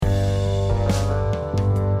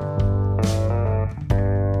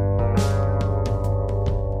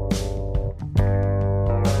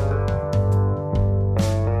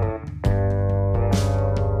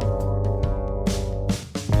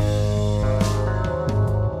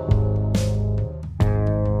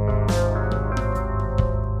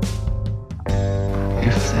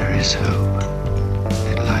greatest hope,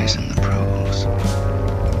 it lies in the proles.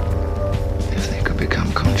 If they could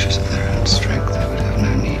become conscious of their own strength, they would have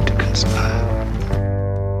no need to conspire.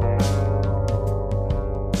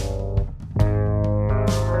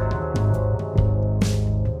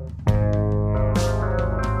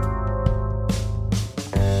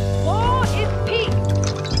 War is peace.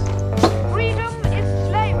 Freedom is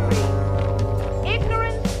slavery.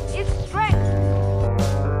 Ignorance is strength.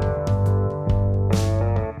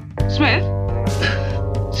 Smith?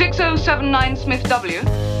 6079 Smith W?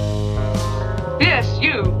 Yes,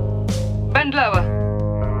 you. Bend lower.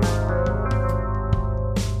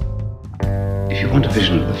 If you want a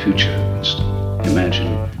vision of the future, Winston, imagine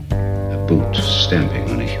a boot stamping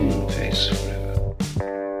on a human face forever.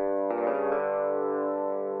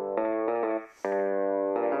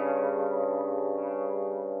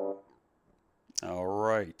 All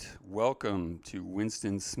right, welcome to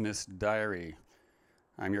Winston Smith's Diary.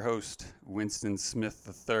 I'm your host, Winston Smith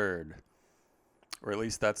III, or at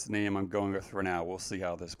least that's the name I'm going with for now. We'll see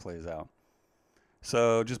how this plays out.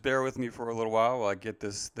 So just bear with me for a little while I get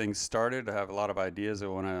this thing started. I have a lot of ideas I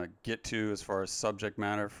want to get to as far as subject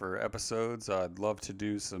matter for episodes. I'd love to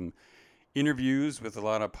do some interviews with a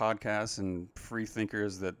lot of podcasts and free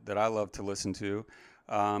thinkers that I love to listen to.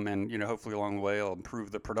 And, hopefully along the way I'll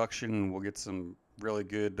improve the production and we'll get some really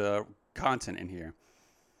good content in here.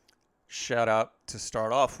 Shout out to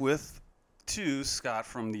start off with to Scott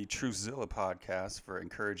from the Truthzilla podcast for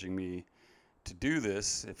encouraging me to do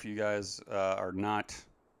this. If you guys are not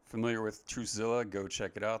familiar with Truthzilla, go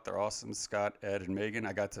check it out. They're awesome. Scott, Ed, and Megan.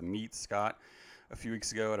 I got to meet Scott a few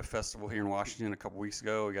weeks ago at a festival here in Washington. A couple weeks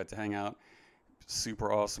ago, we got to hang out.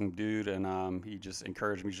 Super awesome dude, and he just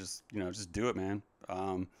encouraged me, just do it, man.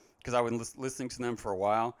 Because I've been listening to them for a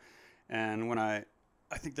while, and when I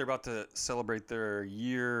think they're about to celebrate their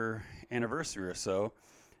year anniversary or so.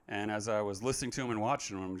 And as I was listening to them and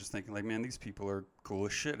watching them, I'm just thinking, like, man, these people are cool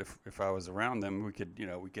as shit. If I was around them, we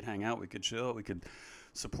could hang out, we could chill, we could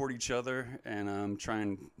support each other, and try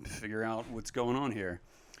and figure out what's going on here.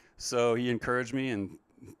 So he encouraged me, and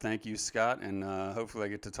thank you, Scott. And hopefully I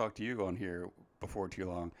get to talk to you on here before too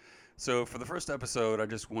long. So for the first episode, I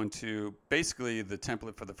just want to basically the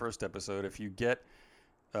template for the first episode. If you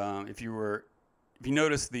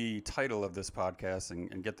notice the title of this podcast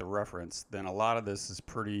and get the reference, then a lot of this is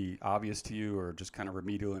pretty obvious to you or just kind of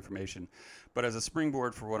remedial information. But as a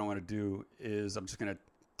springboard for what I want to do is I'm just going to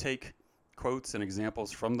take quotes and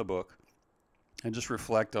examples from the book and just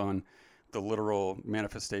reflect on the literal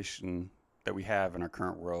manifestation that we have in our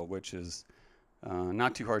current world, which is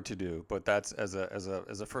not too hard to do. But that's as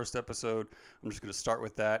a first episode. I'm just going to start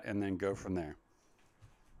with that and then go from there.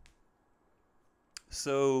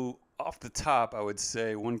 So off the top, I would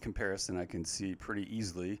say one comparison I can see pretty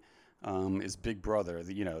easily is Big Brother,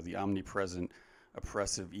 the omnipresent,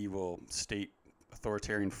 oppressive, evil state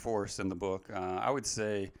authoritarian force in the book. I would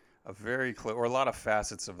say a lot of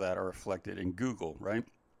facets of that are reflected in Google, right?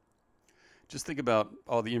 Just think about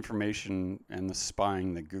all the information and the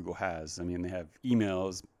spying that Google has. I mean, they have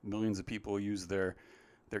emails. Millions of people use their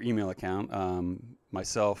email account,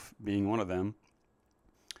 myself being one of them.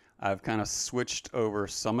 I've kind of switched over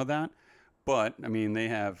some of that, but I mean, they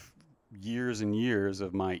have years and years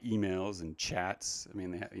of my emails and chats. I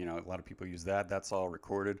mean, they have, a lot of people use that. That's all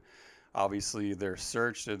recorded. Obviously, they're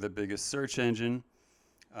the biggest search engine.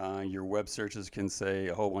 Your web searches can say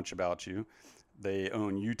a whole bunch about you. They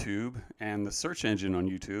own YouTube and the search engine on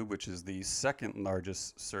YouTube, which is the second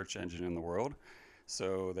largest search engine in the world.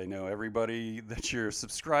 So they know everybody that you're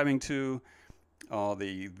subscribing to, all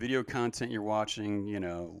the video content you're watching,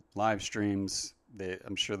 live streams.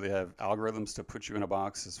 I'm sure they have algorithms to put you in a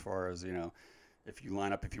box as far as, if you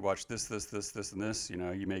watch this, and this,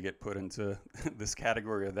 you may get put into this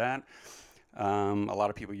category or that. A lot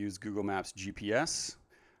of people use Google Maps GPS.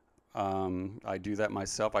 I do that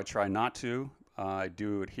myself. I try not to. I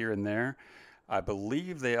do it here and there. I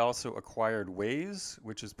believe they also acquired Waze,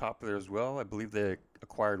 which is popular as well. I believe they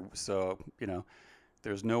acquired, so,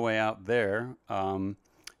 there's no way out there.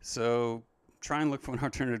 So try and look for an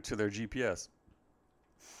alternative to their GPS.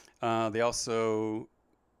 They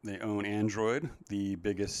own Android, the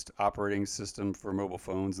biggest operating system for mobile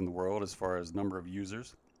phones in the world as far as number of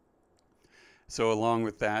users. So along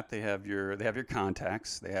with that, they have your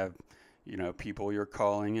contacts. They have, people you're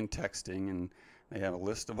calling and texting, and they have a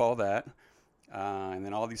list of all that. And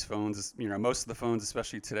then all these phones, most of the phones,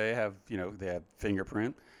 especially today, have, they have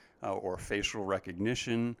fingerprint or facial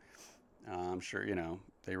recognition. I'm sure,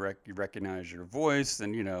 they recognize your voice,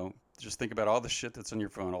 and, just think about all the shit that's on your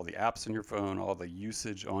phone, all the apps on your phone, all the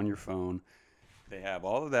usage on your phone. They have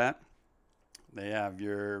all of that. They have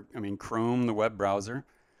Chrome, the web browser.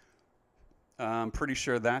 I'm pretty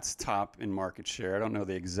sure that's top in market share. I don't know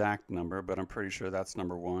the exact number, but I'm pretty sure that's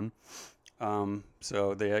number one.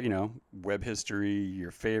 So they have, web history,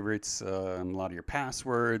 your favorites, a lot of your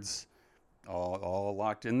passwords, all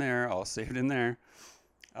locked in there, all saved in there.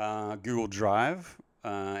 Google Drive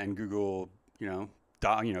and Google,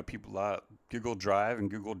 Google Drive and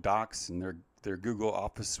Google Docs and their Google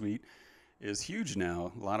Office suite is huge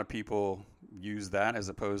now. A lot of people use that as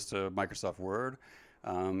opposed to Microsoft Word.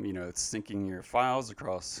 It's syncing your files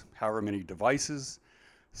across however many devices.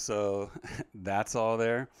 So that's all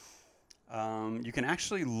there. You can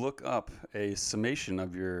actually look up a summation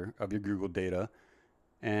of your Google data.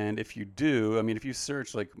 And if you do, if you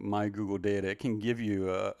search like my Google data, it can give you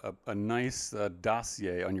a nice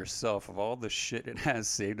dossier on yourself of all the shit it has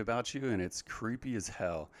saved about you, and it's creepy as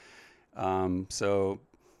hell. So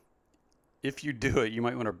if you do it, you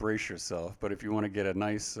might want to brace yourself. But if you want to get a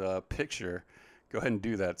nice picture, go ahead and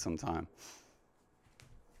do that sometime.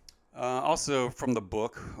 Also, from the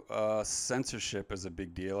book, censorship is a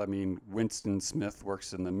big deal. Winston Smith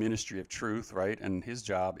works in the Ministry of Truth, right? And his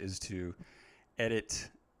job is to edit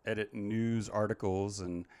news articles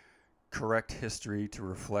and correct history to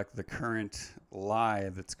reflect the current lie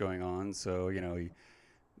that's going on. So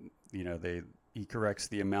he corrects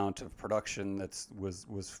the amount of production that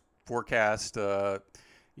was forecast. A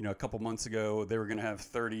couple months ago, they were going to have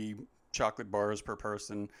 30 chocolate bars per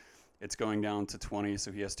person. It's going down to 20,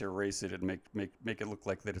 so he has to erase it and make it look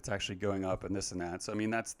like that it's actually going up and this and that. So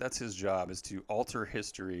that's his job, is to alter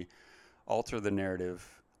history, alter the narrative,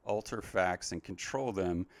 alter facts, and control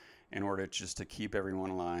them in order just to keep everyone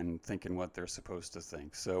in line thinking what they're supposed to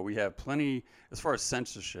think. So we have plenty, as far as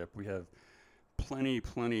censorship, we have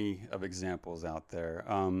plenty of examples out there.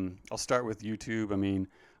 I'll start with YouTube.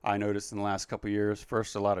 I noticed in the last couple of years,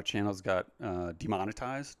 first a lot of channels got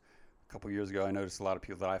demonetized. A couple years ago, I noticed a lot of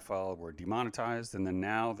people that I followed were demonetized, and then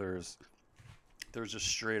now there's just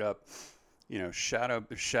straight up,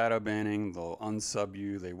 shadow banning. They'll unsub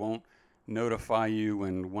you. They won't notify you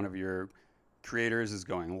when one of your creators is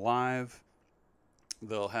going live.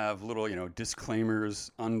 They'll have little,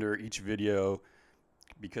 disclaimers under each video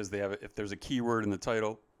because they have, if there's a keyword in the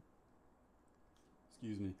title,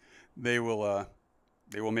 they will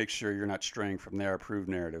make sure you're not straying from their approved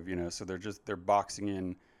narrative. So they're boxing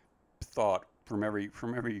in thought from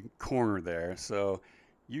every corner there. So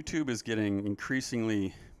YouTube is getting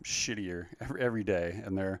increasingly shittier every day,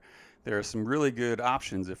 and there are some really good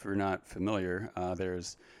options if you're not familiar.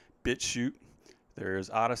 There's BitChute, there's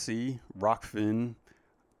Odyssey, Rockfin.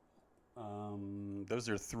 Those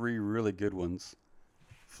are three really good ones.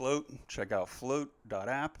 Float, check out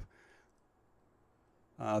float.app.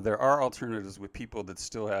 There are alternatives with people that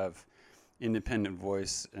still have independent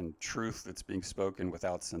voice and truth that's being spoken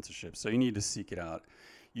without censorship. So you need to seek it out.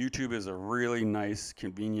 YouTube is a really nice,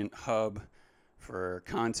 convenient hub for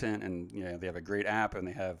content, and they have a great app, and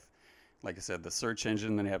they have, like I said, the search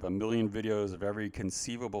engine, and they have a million videos of every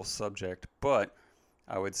conceivable subject. But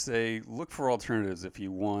I would say look for alternatives if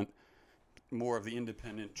you want more of the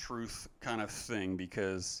independent truth kind of thing,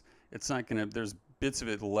 because it's not going to, there's bits of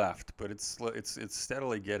it left, but it's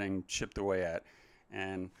steadily getting chipped away at,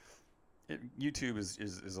 and YouTube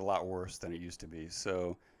is a lot worse than it used to be.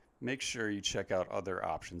 So make sure you check out other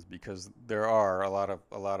options, because there are a lot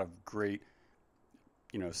of great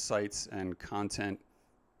sites and content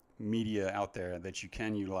media out there that you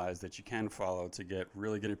can utilize, that you can follow to get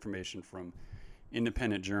really good information from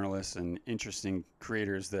independent journalists and interesting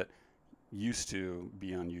creators that used to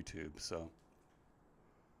be on YouTube.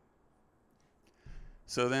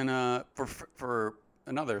 So then for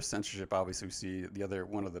another censorship, obviously we see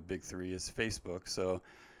one of the big three is Facebook. So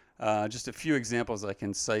just a few examples I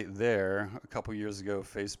can cite there. A couple years ago,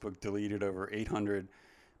 Facebook deleted over 800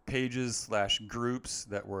 pages/groups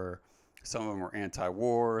that were, some of them were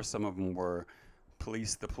anti-war, some of them were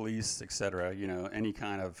police the police, etc. Any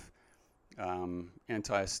kind of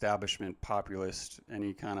anti-establishment, populist,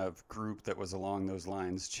 any kind of group that was along those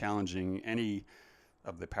lines, challenging any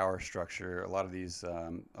of the power structure. A lot of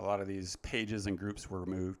these pages and groups were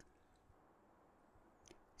removed.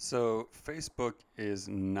 So Facebook is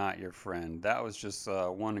not your friend. That was just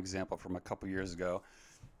one example from a couple years ago.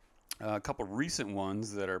 A couple recent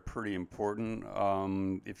ones that are pretty important.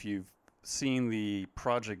 If you've seen the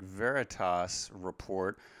Project Veritas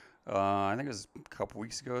report, I think it was a couple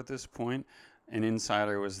weeks ago at this point, an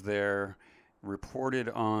insider was there, reported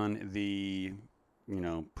on the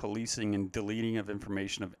policing and deleting of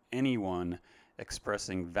information of anyone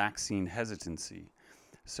expressing vaccine hesitancy.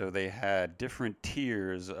 So they had different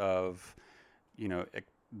tiers of,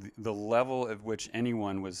 the level at which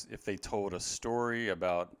anyone was, if they told a story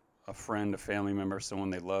about a friend, a family member, someone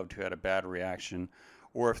they loved who had a bad reaction,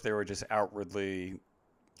 or if they were just outwardly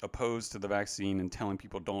opposed to the vaccine and telling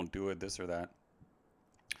people don't do it, this or that.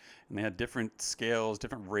 And they had different scales,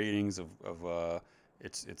 different ratings of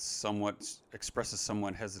it's somewhat expresses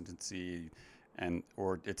somewhat hesitancy, and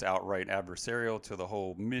or it's outright adversarial to the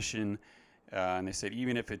whole mission. And they said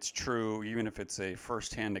even if it's true, even if it's a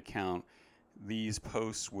first-hand account, these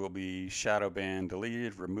posts will be shadow banned,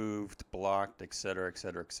 deleted, removed, blocked, etc.,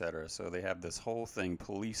 etc., etc. So they have this whole thing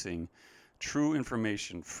policing true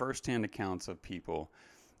information, first-hand accounts of people,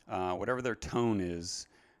 whatever their tone is,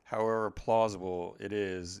 however plausible it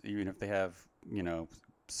is, even if they have,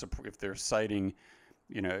 if they're citing,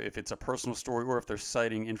 if it's a personal story or if they're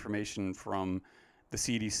citing information from the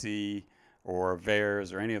CDC or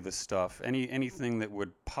VAERS or any of this stuff, anything that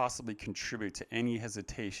would possibly contribute to any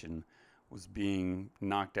hesitation was being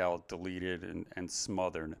knocked out, deleted, and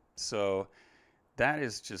smothered. So that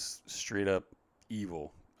is just straight up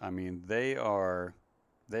evil. I mean, they are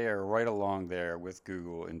right along there with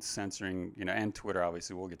Google in censoring, and Twitter,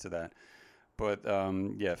 obviously, we'll get to that. But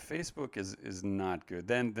yeah, Facebook is not good.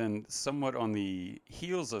 Then somewhat on the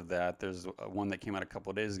heels of that, there's one that came out a couple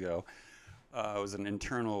of days ago. It was an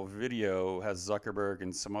internal video, has Zuckerberg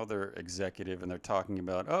and some other executive, and they're talking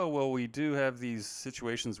about, oh, well, we do have these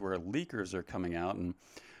situations where leakers are coming out.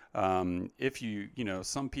 And if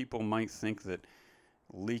some people might think that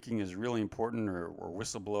leaking is really important or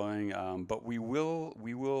whistleblowing, but we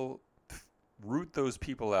will root those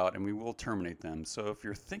people out and we will terminate them. So if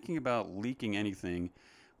you're thinking about leaking anything,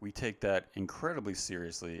 we take that incredibly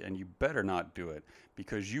seriously, and you better not do it,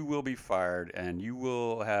 because you will be fired and you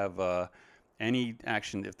will have any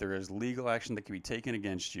action. If there is legal action that can be taken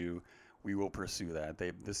against you, we will pursue that.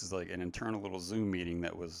 This is like an internal little Zoom meeting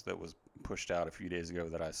that was pushed out a few days ago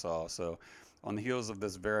that I saw. So on the heels of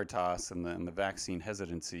this Veritas and the vaccine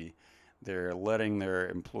hesitancy, they're letting their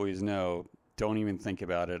employees know, don't even think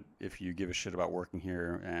about it if you give a shit about working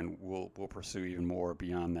here, and we'll pursue even more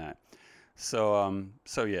beyond that. So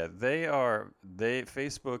yeah,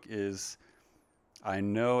 Facebook is, I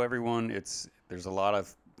know everyone, there's a lot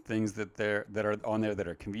of things that are on there that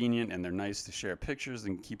are convenient and they're nice to share pictures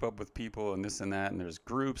and keep up with people and this and that, and there's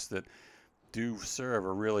groups that do serve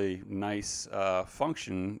a really nice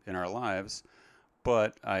function in our lives,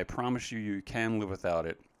 but I promise you can live without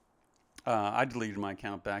it. I deleted my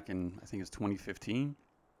account back in, I think it was 2015,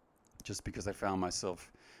 just because I found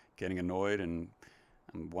myself getting annoyed and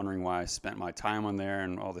I'm wondering why I spent my time on there,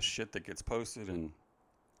 and all the shit that gets posted and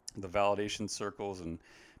the validation circles and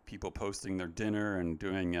people posting their dinner and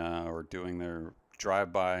doing their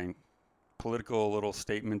drive-by political little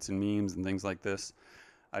statements and memes and things like this.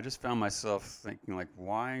 I just found myself thinking, like,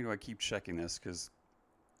 why do I keep checking this? Because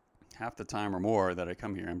half the time or more that I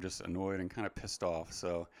come here, I'm just annoyed and kind of pissed off.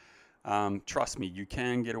 So trust me, you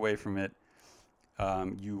can get away from it.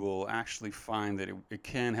 You will actually find that it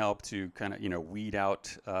can help to kind of, weed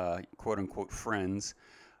out quote-unquote friends,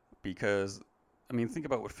 because, I mean, think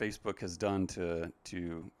about what Facebook has done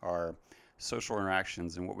to our social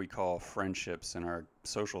interactions and what we call friendships and our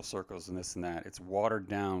social circles and this and that. It's watered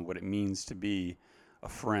down what it means to be a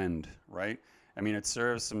friend, right? I mean, it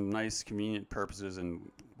serves some nice, convenient purposes and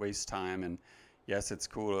wastes time. And yes, it's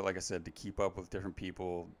cool, like I said, to keep up with different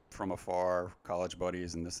people from afar, college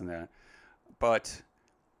buddies and this and that. But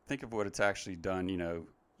think of what it's actually done.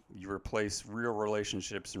 You replace real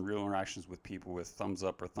relationships and real interactions with people with thumbs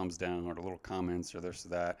up or thumbs down or little comments or this or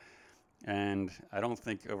that. And I don't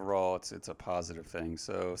think overall it's a positive thing.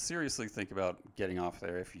 So seriously think about getting off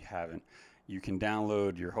there if you haven't. You can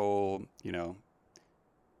download your whole,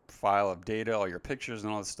 file of data, all your pictures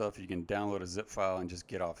and all this stuff. You can download a zip file and just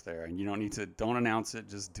get off there. And you don't announce it,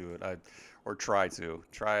 just do it. Or try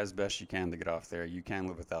as best you can to get off there. You can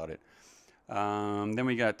live without it. Then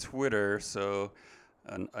we got Twitter. So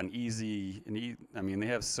I mean, they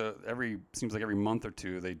have seems like every month or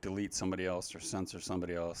two they delete somebody else or censor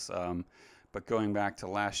somebody else. But going back to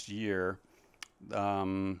last year,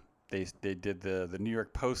 they did the New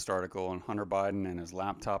York Post article on Hunter Biden and his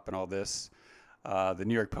laptop and all this. The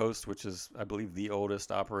New York Post, which is, I believe, the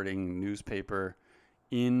oldest operating newspaper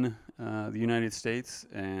in the United States,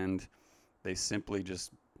 and they simply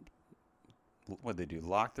just,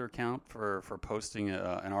 lock their account for posting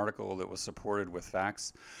an article that was supported with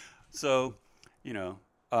facts. So,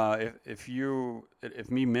 if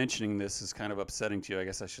me mentioning this is kind of upsetting to you, I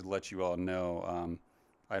guess I should let you all know.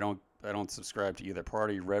 I don't subscribe to either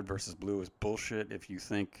party. Red versus blue is bullshit. If you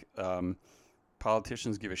think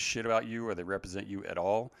politicians give a shit about you or they represent you at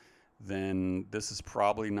all, then this is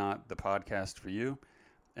probably not the podcast for you.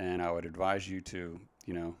 And I would advise you to,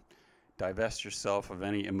 divest yourself of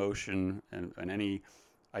any emotion and any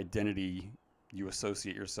identity you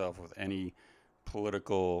associate yourself with any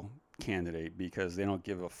political candidate, because they don't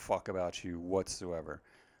give a fuck about you whatsoever.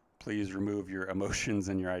 Please remove your emotions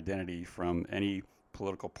and your identity from any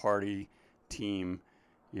political party, team.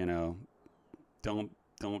 You know, don't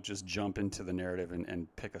just jump into the narrative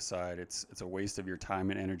and pick a side. It's a waste of your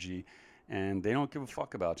time and energy, and they don't give a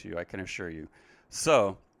fuck about you, I can assure you.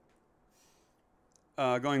 So,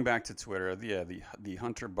 going back to Twitter, the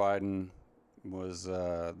Hunter Biden was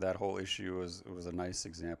that whole issue was a nice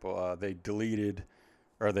example. They deleted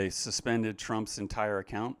or they suspended Trump's entire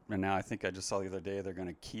account, and now I think I just saw the other day they're going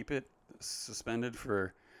to keep it suspended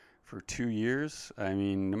for 2 years. I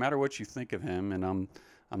mean, no matter what you think of him, and I'm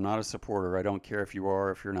not a supporter. I don't care if you are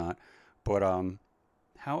or if you're not. But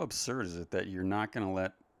how absurd is it that you're not going to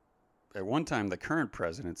let, at one time, the current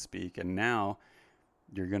president speak, and now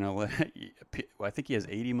you're going to let, I think he has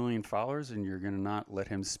 80 million followers, and you're going to not let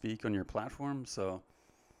him speak on your platform? So,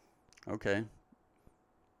 okay.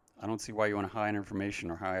 I don't see why you want to hide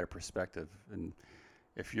information or hide a perspective. And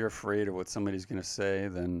if you're afraid of what somebody's going to say,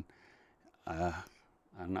 then I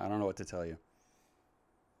don't know what to tell you.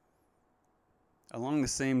 Along the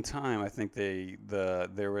same time, I think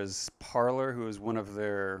there was Parler, who was one of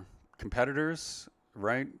their competitors,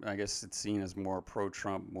 right? I guess it's seen as more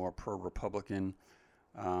pro-Trump, more pro-Republican,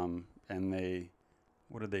 and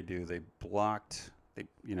what did they do? They blocked,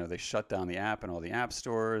 they shut down the app and all the app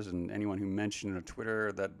stores, and anyone who mentioned on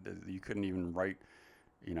Twitter that you couldn't even write,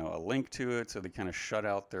 a link to it, so they kind of shut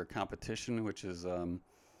out their competition, which is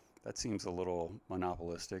that seems a little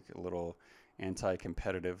monopolistic, a little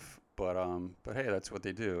anti-competitive. But hey, that's what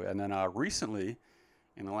they do. And then recently,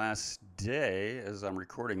 in the last day, as I'm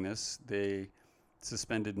recording this, they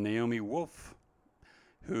suspended Naomi Wolf,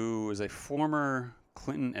 who is a former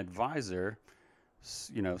Clinton advisor,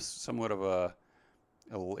 somewhat of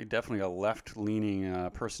definitely a left-leaning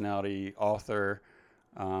personality, author,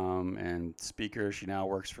 and speaker. She now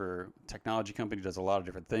works for a technology company, does a lot of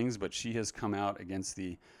different things, but she has come out against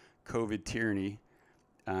the COVID tyranny.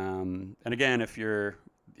 And again,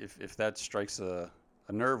 if that strikes a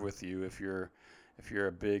nerve with you, if you're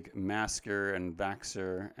a big masker and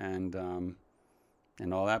vaxxer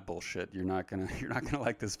and all that bullshit, you're not gonna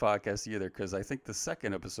like this podcast either, because I think the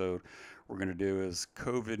second episode we're gonna do is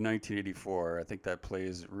COVID 1984. I think that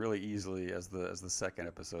plays really easily as the second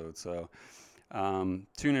episode. So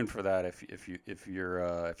tune in for that if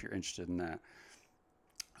you're interested in that.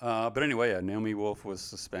 But anyway, Naomi Wolf was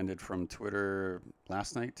suspended from Twitter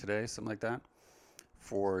last night, today, something like that,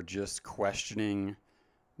 for just questioning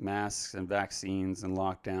masks and vaccines and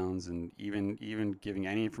lockdowns, and even giving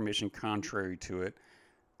any information contrary to it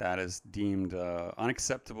that is deemed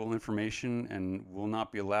unacceptable information and will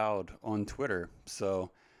not be allowed on Twitter. So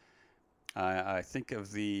I think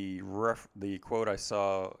of the quote I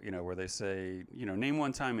saw, where they say, name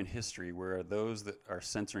one time in history where those that are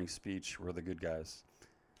censoring speech were the good guys.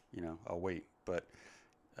 I'll wait. But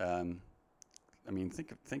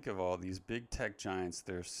think of all these big tech giants.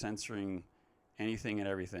 They're censoring anything and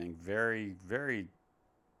everything, very, very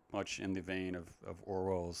much in the vein of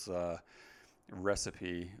Orwell's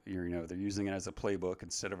recipe. They're using it as a playbook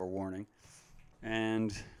instead of a warning,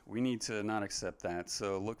 and we need to not accept that.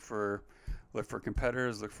 So look for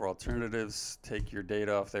competitors, look for alternatives, take your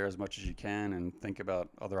data off there as much as you can, and think about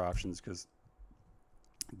other options, because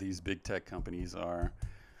these big tech companies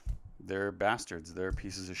they're bastards. They're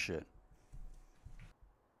pieces of shit.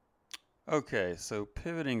 Okay, so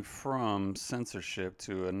pivoting from censorship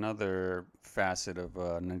to another facet of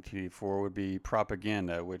 1984 would be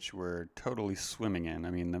propaganda, which we're totally swimming in. I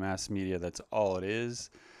mean, the mass media, that's all it is.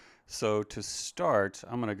 So to start,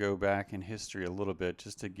 I'm going to go back in history a little bit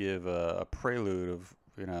just to give a prelude of,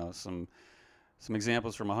 some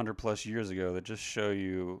examples from 100 plus years ago that just show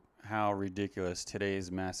you how ridiculous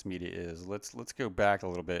today's mass media is. Let's go back a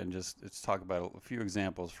little bit and let's talk about a few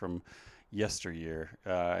examples from yesteryear,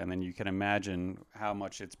 and then you can imagine how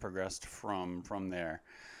much it's progressed from there.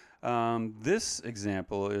 This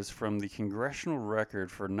example is from the Congressional Record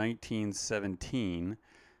for 1917.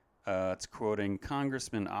 It's quoting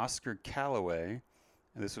Congressman Oscar Callaway.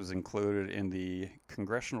 This was included in the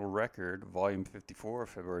Congressional Record, Volume 54,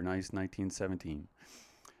 February 9, 1917.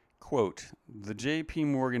 Quote, the J.P.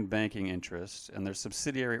 Morgan banking interests and their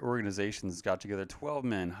subsidiary organizations got together 12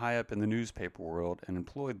 men high up in the newspaper world and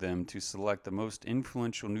employed them to select the most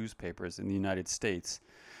influential newspapers in the United States,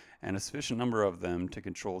 and a sufficient number of them to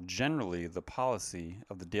control generally the policy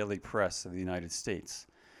of the daily press of the United States.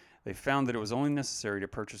 They found that it was only necessary to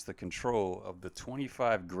purchase the control of the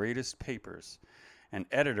 25 greatest papers, An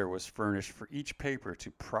editor was furnished for each paper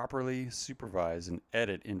to properly supervise and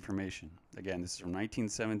edit information. Again, this is from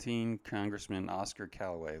 1917, Congressman Oscar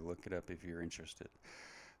Callaway. Look it up if you're interested.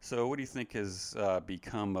 So what do you think has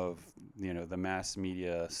become of the mass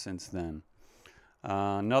media since then?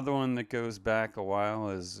 Another one that goes back a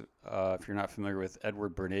while is, if you're not familiar with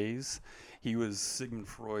Edward Bernays, he was Sigmund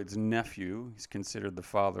Freud's nephew. He's considered the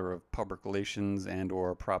father of public relations and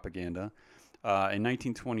or propaganda. In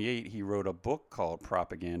 1928, he wrote a book called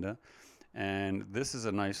Propaganda, and this is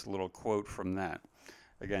a nice little quote from that.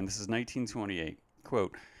 Again, this is 1928.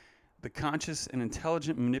 Quote, "The conscious and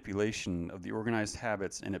intelligent manipulation of the organized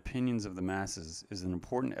habits and opinions of the masses is an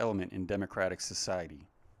important element in democratic society.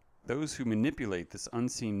 Those who manipulate this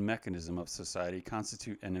unseen mechanism of society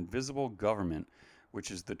constitute an invisible government,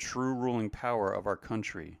 which is the true ruling power of our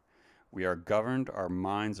country. We are governed, our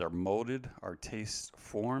minds are molded, our tastes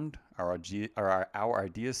formed, our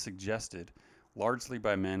ideas suggested, largely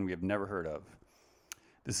by men we have never heard of.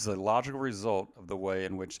 This is a logical result of the way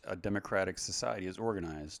in which a democratic society is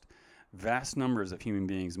organized. Vast numbers of human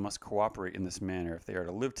beings must cooperate in this manner if they are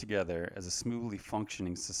to live together as a smoothly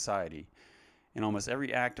functioning society. In almost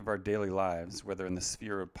every act of our daily lives, whether in the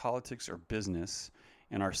sphere of politics or business,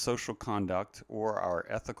 in our social conduct or our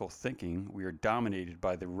ethical thinking, we are dominated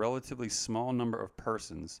by the relatively small number of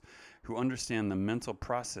persons who understand the mental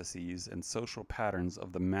processes and social patterns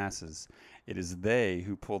of the masses. It is they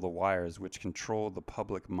who pull the wires which control the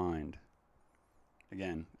public mind."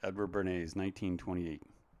 Again, Edward Bernays, 1928.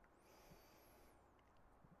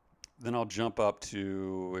 Then I'll jump up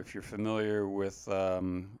to, if you're familiar with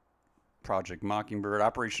Project Mockingbird,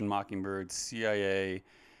 Operation Mockingbird, CIA.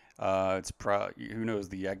 Who knows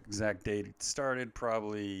the exact date it started?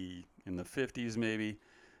 Probably in the 50s, maybe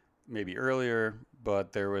earlier.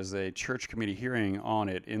 But there was a church committee hearing on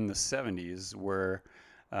it in the 70s where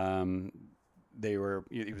he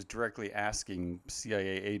was directly asking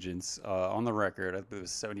CIA agents on the record. I think it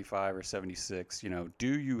was 75 or 76.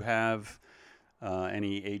 Do you have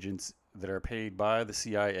any agents that are paid by the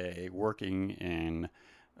CIA working in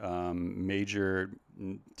major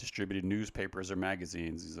distributed newspapers or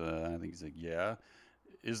magazines? I think he's like, yeah.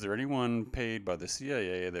 Is there anyone paid by the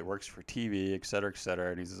CIA that works for TV, et cetera, et cetera?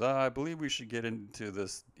 And he says, I believe we should get into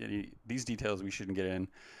these details we shouldn't get in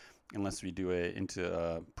unless we do into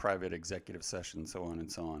a private executive session, so on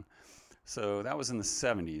and so on. So that was in the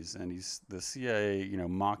 70s, and the CIA,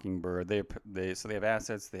 Mockingbird, they have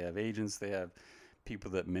assets, they have agents, they have people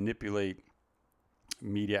that manipulate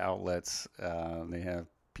media outlets, they have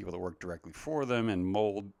people that work directly for them and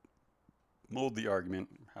mold the argument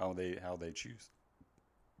how they choose.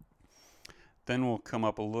 Then we'll come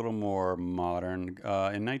up a little more modern.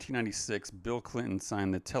 In 1996, Bill Clinton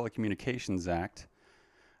signed the Telecommunications Act,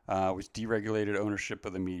 which deregulated ownership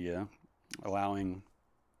of the media, allowing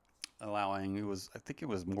I think it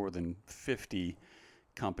was more than 50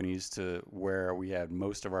 companies to where we had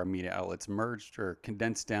most of our media outlets merged or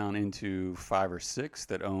condensed down into 5 or 6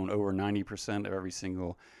 that own over 90% of every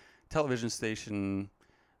single television station,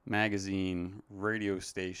 magazine, radio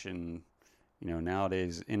station,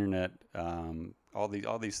 nowadays internet, all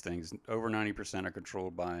these things. Over 90% are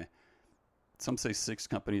controlled by, some say 6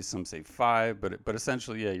 companies, some say 5, but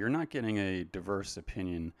essentially, yeah, you're not getting a diverse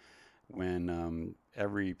opinion when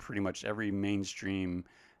pretty much every mainstream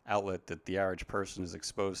outlet that the average person is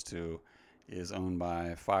exposed to is owned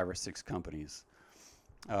by 5 or 6 companies.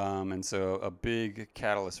 And so a big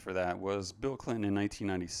catalyst for that was Bill Clinton in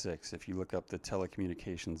 1996, if you look up the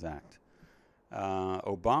Telecommunications Act.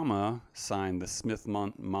 Obama signed the Smith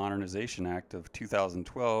Modernization Act of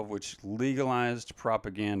 2012, which legalized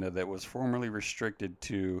propaganda that was formerly restricted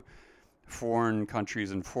to foreign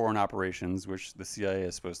countries and foreign operations, which the CIA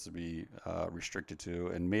is supposed to be restricted to,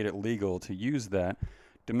 and made it legal to use that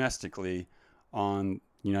domestically on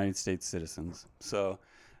United States citizens. So,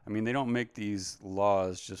 they don't make these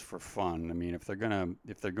laws just for fun. If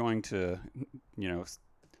they're going to,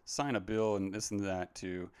 sign a bill and this and that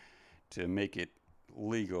to make it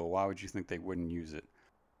legal, why would you think they wouldn't use it?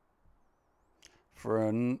 For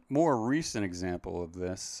a more recent example of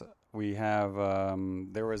this, we have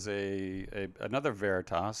there was another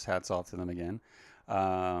Veritas, hats off to them again,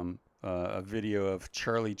 a video of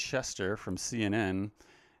Charlie Chester from CNN,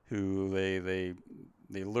 who they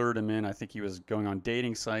lured him in. I think he was going on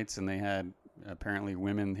dating sites, and they had apparently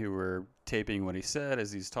women who were taping what he said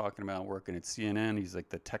as he's talking about working at CNN. He's like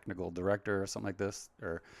the technical director or something like this,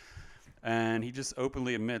 and he just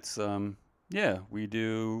openly admits, yeah, we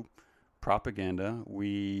do propaganda.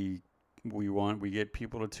 We get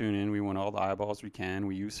people to tune in. We want all the eyeballs we can.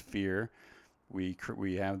 We use fear.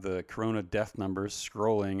 We have the corona death numbers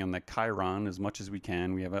scrolling on the Chiron as much as we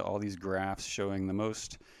can. We have all these graphs showing the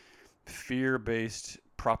most fear-based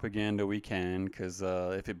propaganda we can, because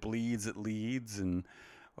if it bleeds, it leads. And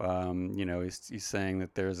he's saying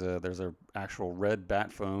that there's a actual red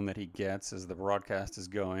bat phone that he gets as the broadcast is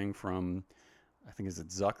going from, I think, is it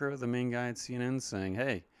Zucker, the main guy at CNN, saying,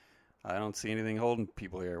 "Hey, I don't see anything holding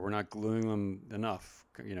people here. We're not gluing them enough.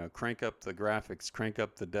 Crank up the graphics, crank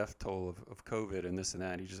up the death toll of COVID and this and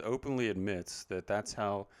that." He just openly admits that that's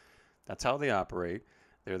how they operate.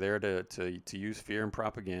 They're there to use fear and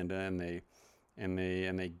propaganda, and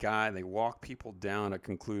they walk people down a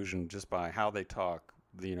conclusion just by how they talk.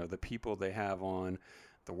 The people they have on,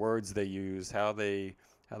 the words they use, how they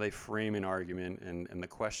frame an argument, and the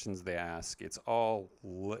questions they ask. It's all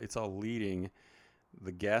leading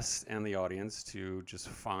the guests and the audience to just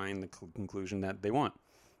find the conclusion that they want.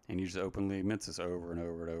 And he just openly admits this over and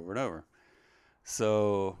over and over and over.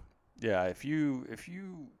 So yeah, if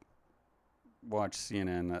you watch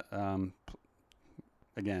CNN,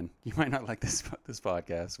 again, you might not like this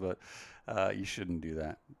podcast, but you shouldn't do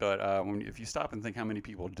that. But if you stop and think how many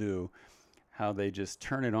people do, how they just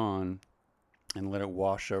turn it on and let it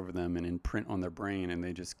wash over them and imprint on their brain, and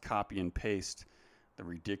they just copy and paste the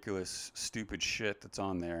ridiculous, stupid shit that's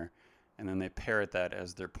on there, and then they parrot that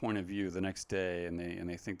as their point of view the next day, and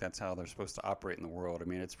they think that's how they're supposed to operate in the world. I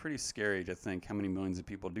mean, it's pretty scary to think how many millions of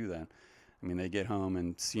people do that. I mean, they get home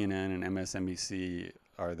and CNN and MSNBC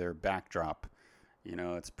are their backdrop.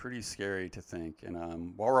 It's pretty scary to think. And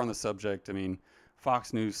while we're on the subject, I mean,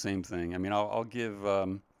 Fox News, same thing. I mean, I'll give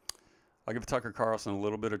Tucker Carlson a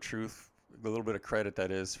little bit of truth, a little bit of credit,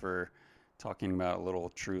 that is, for talking about a little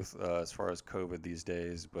truth as far as COVID these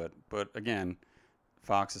days. But again,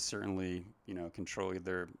 Fox is certainly, controlling.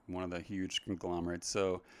 They're one of the huge conglomerates.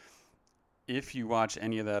 So if you watch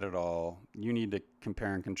any of that at all, you need to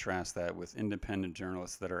compare and contrast that with independent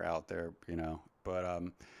journalists that are out there, But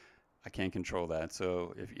I can't control that.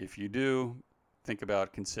 So if you do, think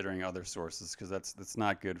about considering other sources, because that's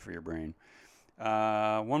not good for your brain.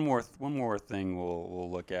 One more thing we'll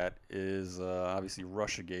look at is obviously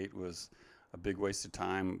Russiagate was a big waste of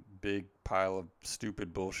time, big pile of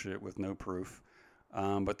stupid bullshit with no proof.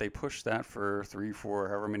 But they pushed that for 3, 4,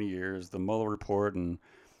 however many years. The Mueller report, and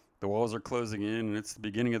the walls are closing in, and it's the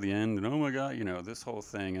beginning of the end, and oh my God, this whole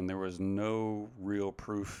thing, and there was no real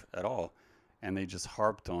proof at all. And they just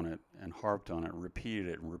harped on it,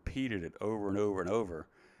 repeated it over and over and over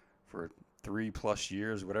for 3+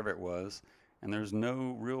 years, whatever it was. And there's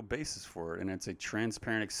no real basis for it, and it's a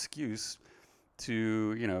transparent excuse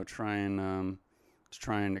to try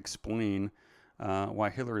and explain why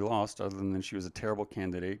Hillary lost, other than she was a terrible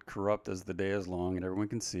candidate, corrupt as the day is long, and everyone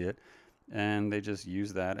can see it. And they just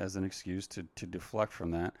use that as an excuse to deflect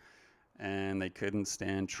from that. And they couldn't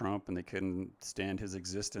stand Trump, and they couldn't stand his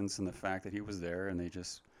existence and the fact that he was there, and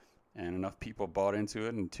enough people bought into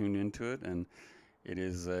it and tuned into it, and it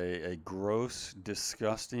is a gross,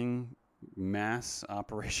 disgusting mass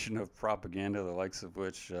operation of propaganda, the likes of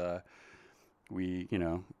which we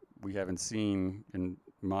haven't seen in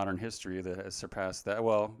modern history that has surpassed that.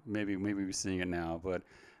 Well, maybe we're seeing it now, but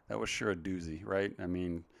that was sure a doozy, right? I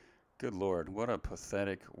mean, good Lord, what a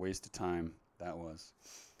pathetic waste of time that was.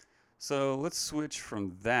 So let's switch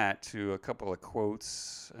from that to a couple of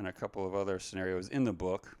quotes and a couple of other scenarios in the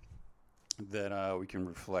book that we can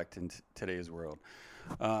reflect in today's world.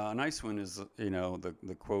 A nice one is,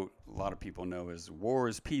 the quote a lot of people know is, "War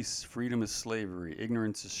is peace, freedom is slavery,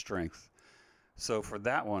 ignorance is strength." So for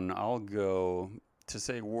that one, I'll go to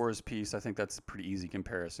say war is peace. I think that's a pretty easy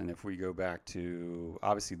comparison. If we go back to,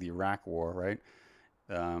 obviously, the Iraq War, right?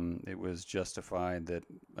 It was justified that,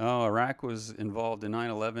 Iraq was involved in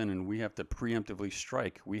 9/11, and we have to preemptively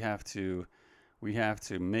strike. We have to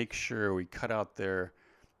make sure we cut out their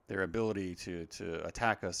ability to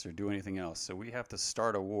attack us or do anything else. So we have to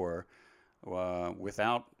start a war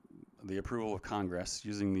without the approval of Congress,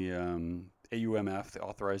 using the AUMF, the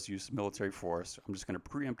Authorized Use of Military Force. I'm just going to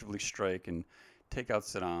preemptively strike and take out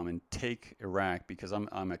Saddam and take Iraq, because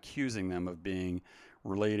I'm accusing them of being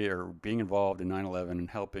related or being involved in 9/11 and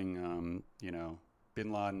helping,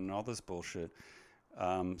 Bin Laden and all this bullshit.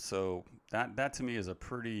 So that to me is a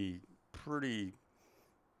pretty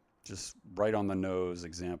just right on the nose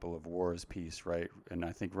example of war is peace, right? And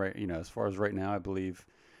I think as far as right now, I believe,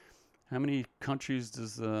 how many countries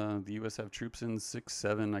does the U.S. have troops in? 6,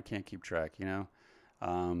 7? I can't keep track,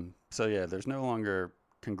 So yeah, there's no longer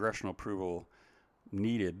congressional approval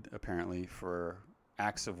needed, apparently, for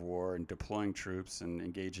acts of war and deploying troops and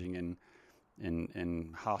engaging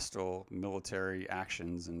in hostile military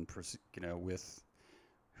actions and with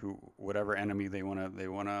whatever enemy they want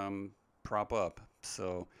to prop up.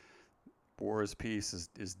 So war is peace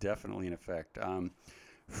is definitely in effect.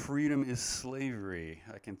 Freedom is slavery.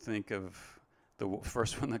 I can think of the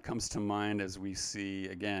first one that comes to mind as we see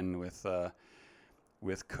again with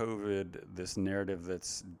COVID, this narrative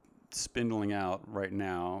that's spindling out right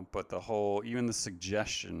now, but even the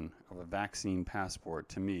suggestion of a vaccine passport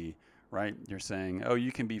to me, right? You're saying, oh,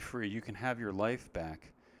 you can be free, you can have your life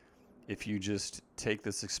back if you just take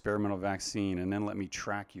this experimental vaccine and then let me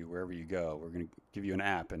track you wherever you go. We're going to give you an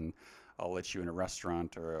app and I'll let you in a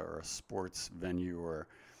restaurant or a sports venue or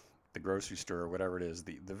the grocery store or whatever it is.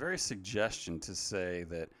 The very suggestion to say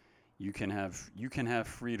that you can have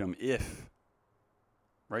freedom if,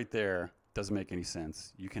 right there, doesn't make any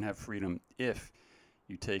sense. You can have freedom if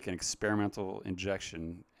you take an experimental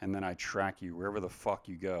injection and then I track you wherever the fuck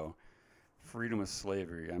you go. Freedom is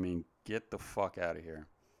slavery. I mean, get the fuck out of here.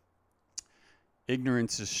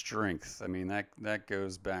 Ignorance is strength. I mean, that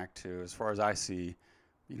goes back to, as far as I see,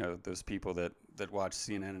 those people that watch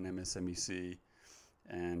CNN and MSNBC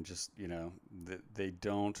and just,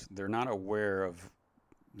 they're not aware of,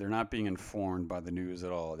 they're not being informed by the news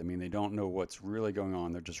at all. I mean, they don't know what's really going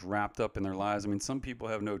on. They're just wrapped up in their lives. I mean, some people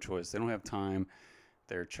have no choice. They don't have time.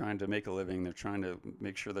 They're trying to make a living. They're trying to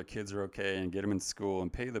make sure their kids are okay and get them in school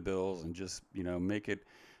and pay the bills and just, make it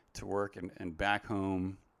to work and back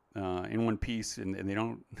home in one piece. And they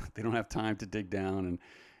don't have time to dig down.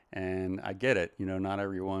 And I get it. Not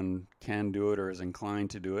everyone can do it or is inclined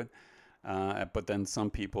to do it. But then some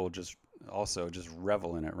people just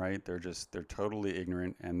revel in it, right? They're totally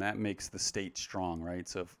ignorant, and that makes the state strong, right?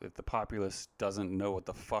 So if the populace doesn't know what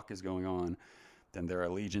the fuck is going on, then their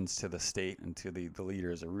allegiance to the state and to the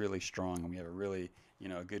leaders are really strong, and we have a really,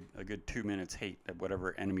 a good 2 minutes hate at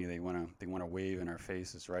whatever enemy they want to wave in our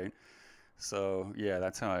faces, right? So yeah,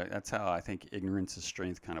 that's how I think ignorance is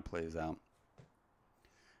strength kind of plays out.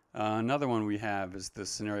 Another one we have is the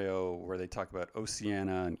scenario where they talk about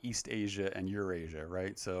Oceania and East Asia and Eurasia,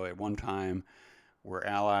 right? So at one time, we're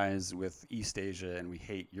allies with East Asia and we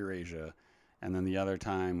hate Eurasia. And then the other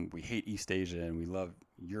time, we hate East Asia and we love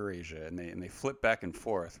Eurasia. And they flip back and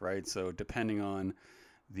forth, right? So depending on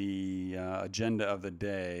the agenda of the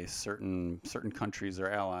day, certain countries are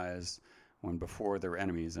allies when before they were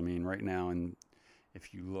enemies. I mean, right now, and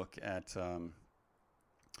if you look at...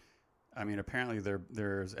 apparently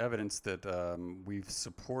there's evidence that we've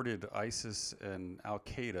supported ISIS and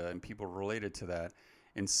Al-Qaeda and people related to that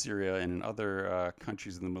in Syria and in other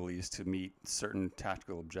countries in the Middle East to meet certain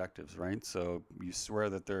tactical objectives, right? So you swear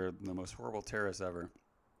that they're the most horrible terrorists ever,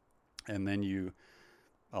 and then you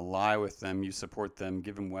ally with them, you support them,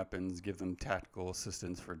 give them weapons, give them tactical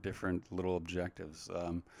assistance for different little objectives.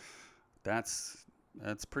 That's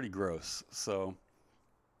pretty gross. So...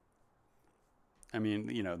 I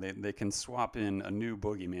mean, they can swap in a new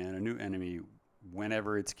boogeyman, a new enemy,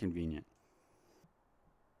 whenever it's convenient.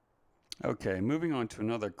 Okay, moving on to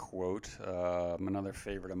another quote. Another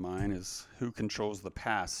favorite of mine is, who controls the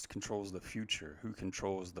past controls the future. Who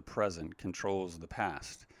controls the present controls the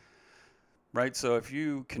past. Right? So if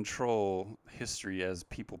you control history as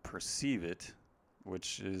people perceive it,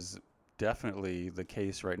 which is definitely the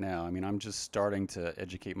case right now. I mean, I'm just starting to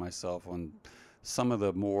educate myself on some of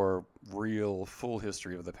the more real, full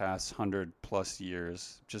history of the past 100+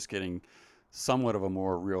 years, just getting somewhat of a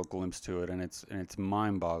more real glimpse to it, and it's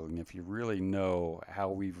mind-boggling if you really know how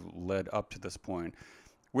we've led up to this point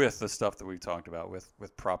with the stuff that we've talked about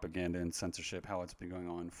with propaganda and censorship, how it's been going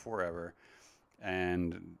on forever.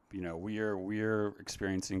 And we're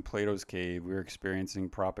experiencing Plato's cave, we're experiencing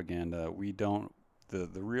propaganda. We don't the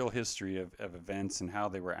real history of events and how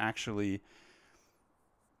they were actually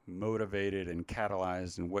motivated and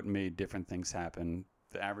catalyzed and what made different things happen.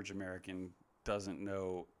 The average American doesn't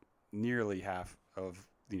know nearly half of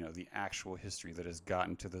the actual history that has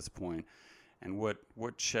gotten to this point, and what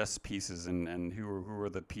chess pieces and who are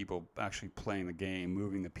the people actually playing the game,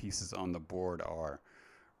 moving the pieces on the board are,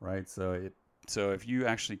 right? So if you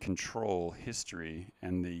actually control history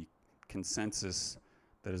and the consensus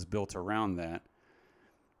that is built around that,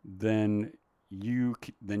 then you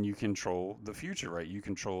control the future, right? You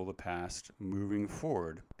control the past moving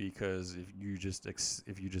forward, because if you just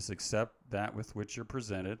accept that with which you're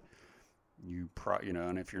presented,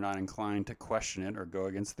 and if you're not inclined to question it or go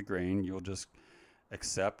against the grain, you'll just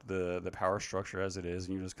accept the power structure as it is,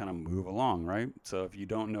 and you just kind of move along, right? So if you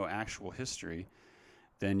don't know actual history,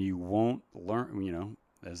 then you won't learn,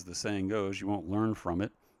 as the saying goes, you won't learn from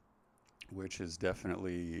it, which is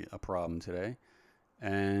definitely a problem today.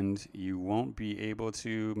 And you won't be able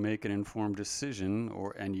to make an informed decision,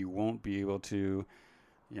 and you won't be able to,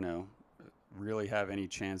 really have any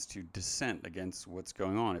chance to dissent against what's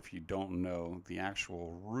going on if you don't know the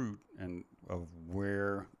actual root and of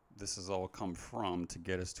where this has all come from to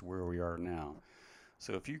get us to where we are now.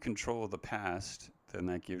 So if you control the past, then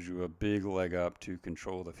that gives you a big leg up to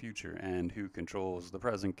control the future. And who controls the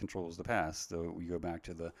present controls the past. So we go back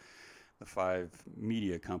to the 5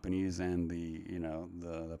 media companies and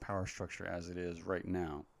the power structure as it is right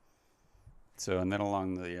now. So, and then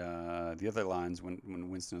along the other lines, when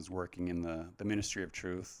Winston is working in the Ministry of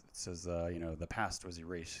Truth, it says, the past was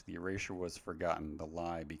erased, the erasure was forgotten, the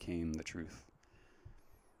lie became the truth.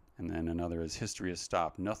 And then another is, history has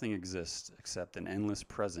stopped. Nothing exists except an endless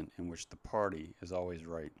present in which the party is always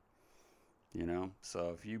right.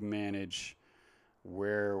 So if you manage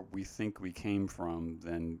where we think we came from,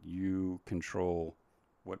 then you control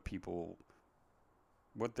what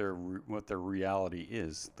their reality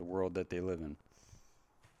is, the world that they live in.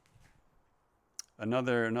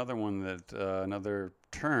 Another one that another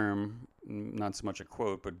term, not so much a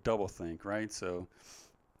quote, but doublethink, right? So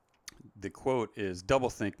the quote is,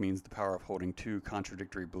 doublethink means the power of holding 2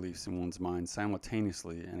 contradictory beliefs in one's mind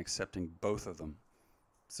simultaneously and accepting both of them.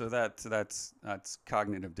 So that's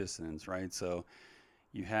cognitive dissonance, right? So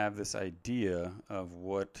you have this idea of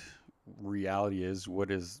what reality is,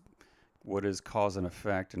 what is cause and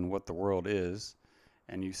effect, and what the world is,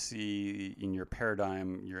 and you see in your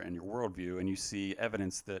paradigm, and your worldview, and you see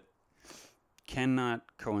evidence that cannot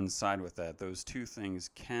coincide with that. Those 2 things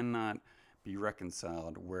cannot be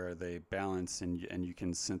reconciled, where they balance, and you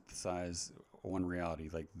can synthesize one reality.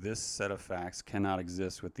 Like, this set of facts cannot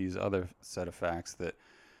exist with these other set of facts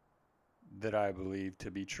that I believe to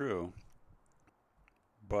be true.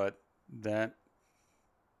 But that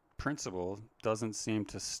principle doesn't seem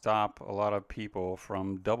to stop a lot of people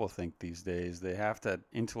from doublethink these days. They have to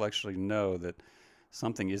intellectually know that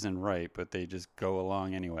something isn't right, but they just go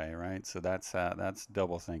along anyway, right? So that's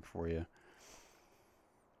doublethink for you.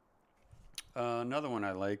 Another one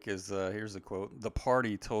I like is, here's the quote: "The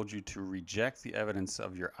party told you to reject the evidence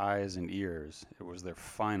of your eyes and ears. It was their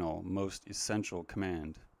final, most essential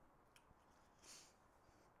command."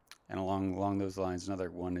 And along those lines,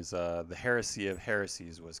 another one is, "The heresy of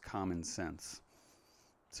heresies was common sense."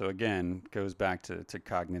 So again, goes back to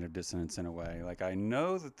cognitive dissonance in a way. Like, I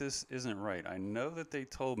know that this isn't right. I know that they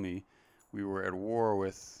told me we were at war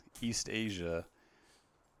with East Asia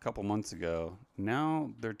a couple months ago.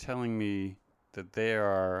 Now they're telling me that they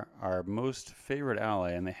are our most favorite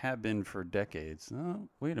ally, and they have been for decades. Oh,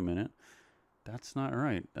 wait a minute. That's not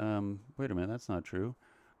right. Wait a minute. That's not true.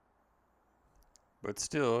 But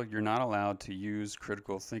still, you're not allowed to use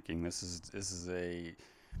critical thinking. This is a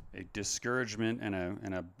discouragement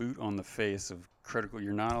and a boot on the face of critical.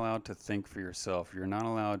 You're not allowed to think for yourself. You're not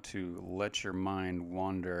allowed to let your mind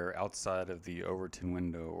wander outside of the Overton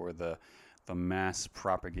window or the mass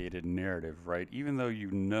propagated narrative, right? Even though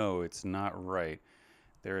you know it's not right,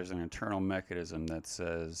 there is an internal mechanism that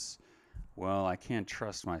says, well, I can't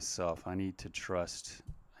trust myself. I need to trust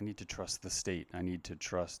the state. I need to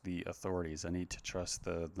trust the authorities. I need to trust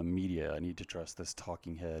the media. I need to trust this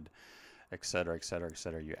talking head, et cetera, et cetera, et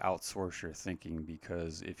cetera. You outsource your thinking,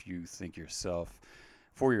 because if you think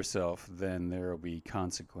for yourself, then there will be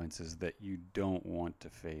consequences that you don't want to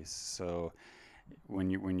face. So when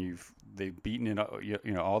they've beaten it up,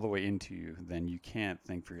 all the way into you, then you can't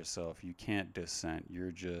think for yourself. You can't dissent.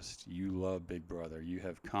 You love Big Brother. You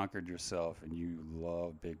have conquered yourself, and you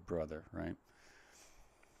love Big Brother, right?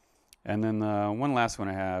 And then one last one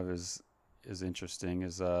I have is interesting,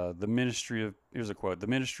 is the ministry of, here's a quote: "The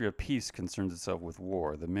ministry of peace concerns itself with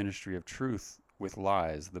war, the ministry of truth with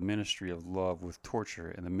lies, the ministry of love with torture,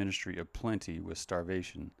 and the ministry of plenty with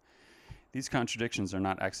starvation. These contradictions are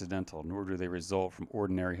not accidental, nor do they result from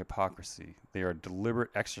ordinary hypocrisy. They are deliberate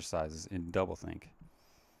exercises in doublethink."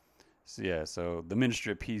 So the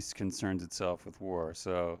ministry of peace concerns itself with war.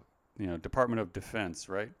 So, Department of Defense,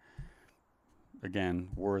 right? Again,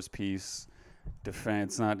 war is peace.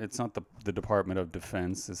 Defense, it's not the Department of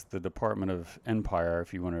Defense. It's the Department of Empire,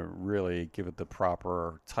 if you want to really give it the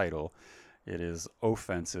proper title. It is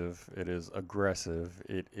offensive, it is aggressive,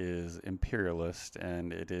 it is imperialist,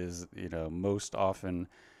 and it is, most often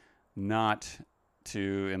not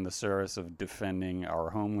in the service of defending our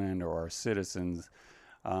homeland or our citizens.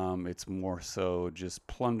 It's more so just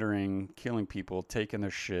plundering, killing people, taking their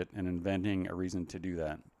shit, and inventing a reason to do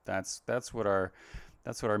that. That's what our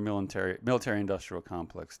military industrial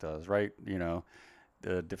complex does, right?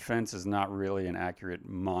 The defense is not really an accurate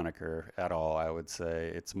moniker at all, I would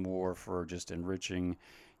say. It's more for just enriching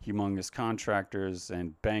humongous contractors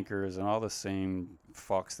and bankers and all the same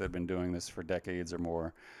fucks that have been doing this for decades or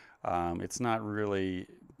more. It's not really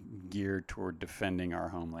geared toward defending our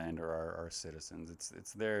homeland or our citizens.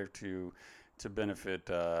 It's there to benefit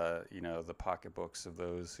the pocketbooks of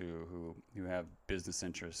those who have business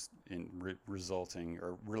interests in resulting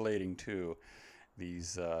or relating to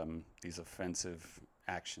these offensive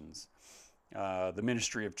actions. The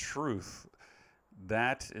Ministry of Truth,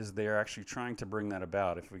 they're actually trying to bring that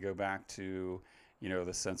about. If we go back to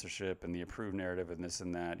the censorship and the approved narrative and this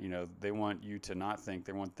and that, they want you to not think.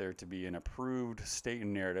 They want there to be an approved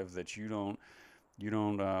statement narrative that you don't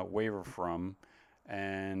waver from,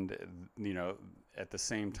 and at the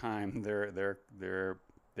same time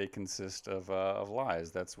they consist of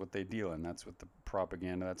lies. That's what they deal in. That's what the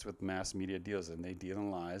propaganda. That's what mass media deals in. They deal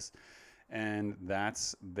in lies, and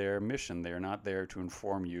that's their mission. They're not there to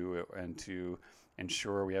inform you and to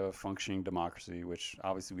ensure we have a functioning democracy, which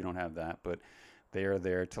obviously we don't have that, but they are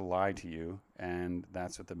there to lie to you, and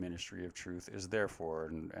that's what the Ministry of Truth is there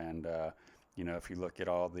for. And if you look at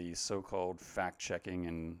all the so-called fact-checking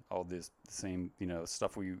and all this same,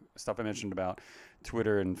 stuff I mentioned about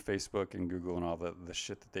Twitter and Facebook and Google and all the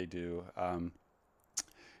shit that they do,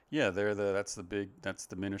 that's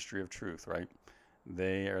the Ministry of Truth, right?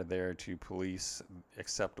 They are there to police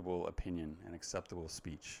acceptable opinion and acceptable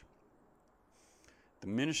speech. The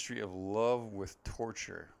Ministry of Love with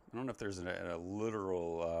Torture. I don't know if there's a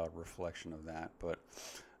literal reflection of that, but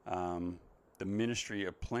the Ministry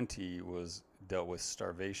of Plenty was dealt with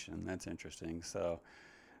starvation. That's interesting. So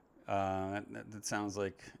that sounds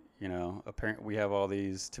like, apparently we have all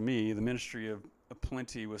these. To me, the Ministry of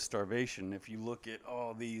Plenty was starvation. If you look at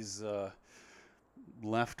all these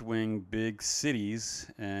left-wing big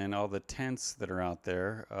cities and all the tents that are out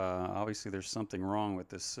there, obviously there's something wrong with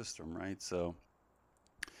this system, right? So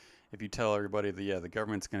if you tell everybody that, the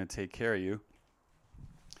government's going to take care of you,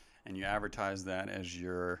 and you advertise that as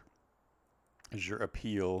your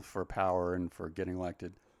appeal for power and for getting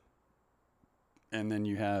elected, and then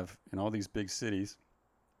you have in all these big cities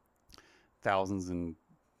thousands and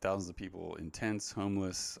thousands of people in tents,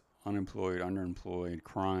 homeless, unemployed, underemployed,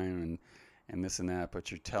 crime, and this and that,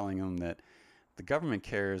 but you're telling them that the government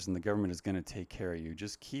cares and the government is going to take care of you.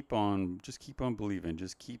 Just keep on believing,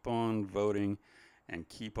 just keep on voting, and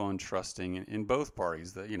keep on trusting in both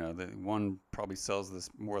parties. That the one probably sells this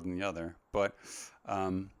more than the other, but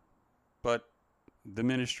the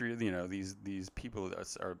ministry, these people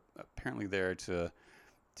are apparently there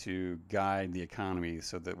to guide the economy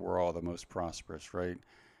so that we're all the most prosperous, right?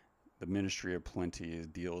 The Ministry of Plenty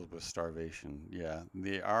deals with starvation. Yeah,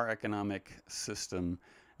 our economic system,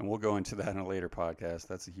 and we'll go into that in a later podcast.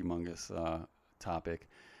 That's a humongous topic.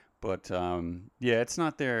 But it's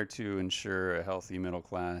not there to ensure a healthy middle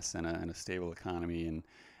class and a stable economy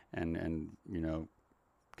and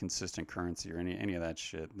consistent currency or any of that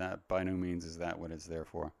shit. That by no means is that what it's there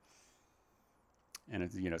for. And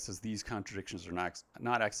it says these contradictions are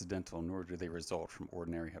not accidental, nor do they result from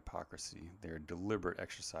ordinary hypocrisy. They are deliberate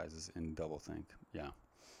exercises in doublethink. Yeah.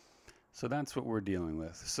 So that's what we're dealing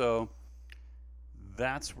with. So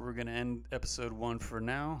that's where we're going to end episode 1 for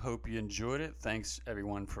now. Hope you enjoyed it. Thanks,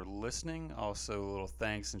 everyone, for listening. Also, a little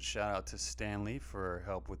thanks and shout out to Stanley for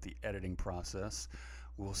help with the editing process.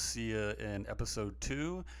 We'll see you in episode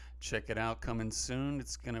 2. Check it out, coming soon.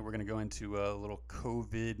 We're going to go into a little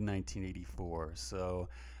COVID 1984. So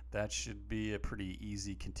that should be a pretty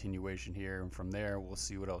easy continuation here. And from there, we'll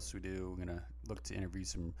see what else we do. We're going to look to interview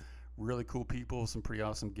some really cool people, some pretty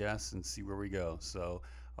awesome guests, and see where we go. So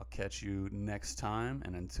I'll catch you next time,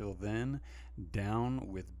 and until then,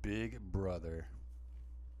 down with Big Brother.